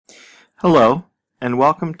Hello, and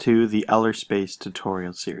welcome to the ELLR Space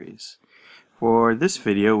tutorial series. For this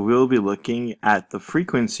video, we'll be looking at the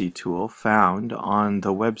frequency tool found on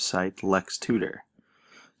the website Lextutor.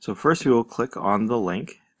 So first we will click on the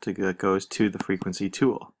link that goes to the frequency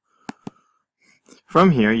tool.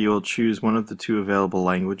 From here, you will choose one of the two available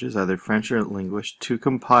languages, either French or English, to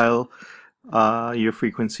compile your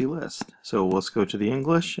frequency list. So let's go to the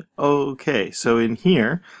English. Okay, so in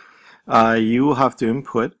here, you will have to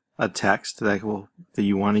input a text that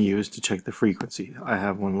you want to use to check the frequency. I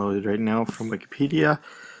have one loaded right now from Wikipedia,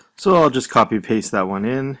 so I'll just copy paste that one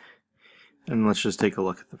in, and let's just take a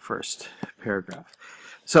look at the first paragraph.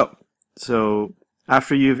 So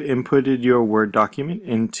after you've inputted your Word document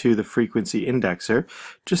into the frequency indexer,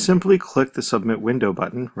 just simply click the submit window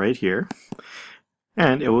button right here,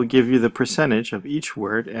 and it will give you the percentage of each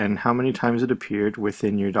word and how many times it appeared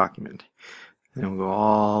within your document. And we'll go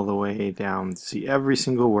all the way down to see every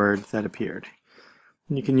single word that appeared.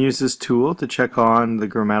 And you can use this tool to check on the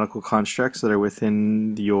grammatical constructs that are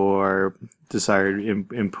within your desired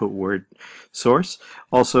input word source.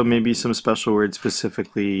 Also, maybe some special words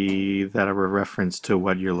specifically that are a reference to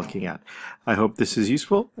what you're looking at. I hope this is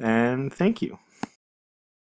useful, and thank you.